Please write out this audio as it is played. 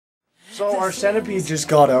So our centipede just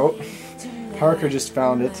got out. Parker just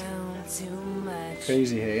found it.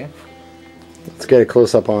 Crazy, hey? Let's get a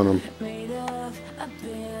close up on him.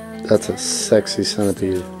 That's a sexy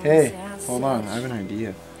centipede. Hey, hold on, I have an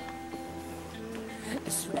idea.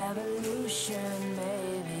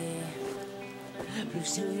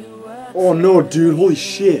 Oh no, dude, holy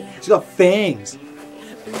shit. He's got fangs.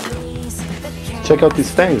 Check out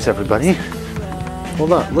these fangs, everybody.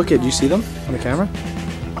 Hold on, look at, do you see them on the camera?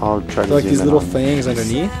 I'll try to Like zoom these in little on. fangs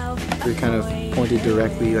underneath. They're kind of pointed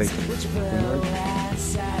directly like inward.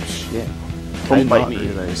 Shit. I Don't did bite not me.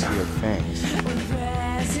 realize he had fangs.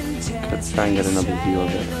 Let's try and get another view of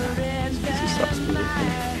it. This is sucks, dude.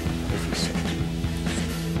 If he's so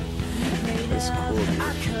That's cool, dude.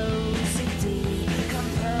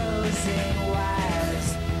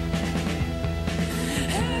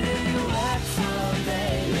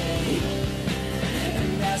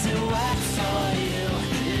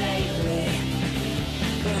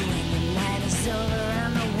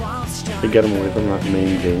 To get him away from that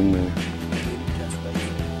main game there.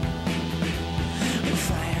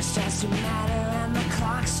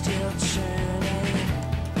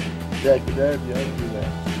 Yeah, you did do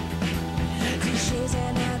that.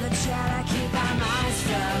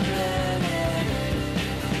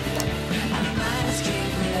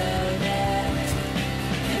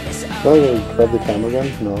 Oh, grab the camera again?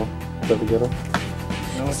 No. Grab the ghetto?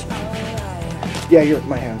 No, it's yeah,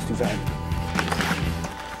 my hand's too fat.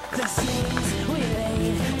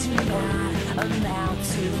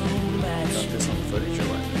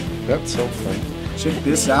 That's so fun. Check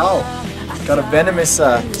this out. Got a venomous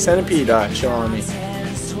centipede chill on me.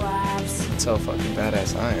 That's how fucking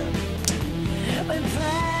badass I am.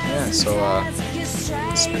 Yeah, so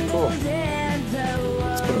it's pretty cool.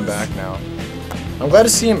 Let's put him back now. I'm glad to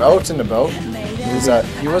see him out and about. He wasn't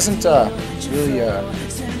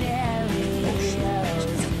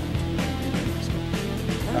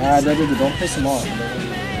really don't piss him off.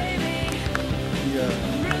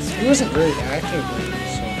 He wasn't very active lately,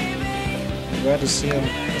 so I'm glad to see him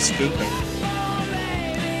escaping.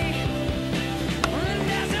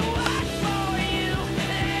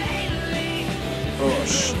 Oh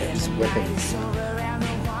shit, he's whipping.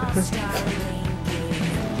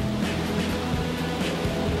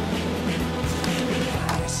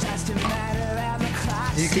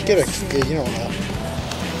 You could get a, you know,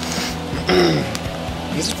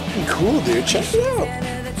 this is fucking cool, dude. Check it out.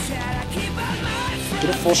 Get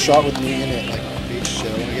a full shot with me in it, like on beach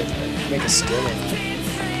shit. I want to make a skill of that.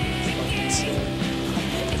 Fucking sick.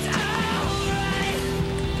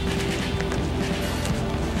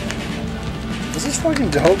 This is fucking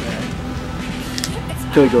dope, man.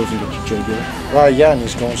 Till he goes and gets your jugular. Yeah, and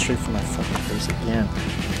he's going straight for my fucking face again.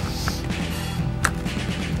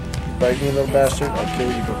 Bite me, little bastard. I'll kill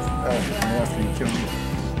you after you kill me.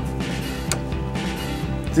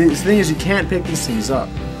 The thing is, you can't pick these things up.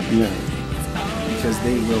 Yeah. Because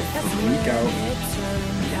they will freak out.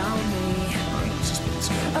 Let's just put this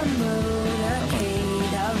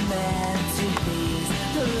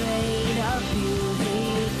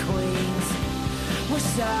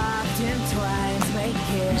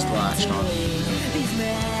He's latched on. Oh, he's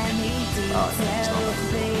not.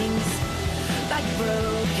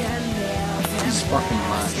 He's fucking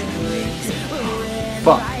latched really good.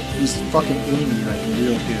 Fuck. He's fucking in me like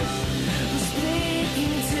real good.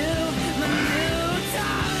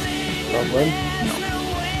 Problem? No.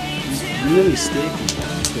 He's really sticky.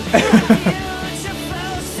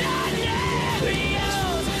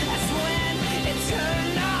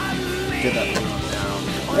 Get that thing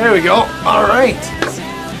down. There we go. All right.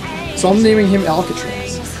 So I'm naming him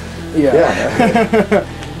Alcatrez. Yeah.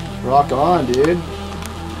 Rock on, dude.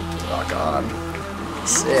 Rock on.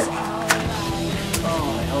 Sick. Oh,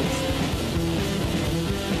 my helps.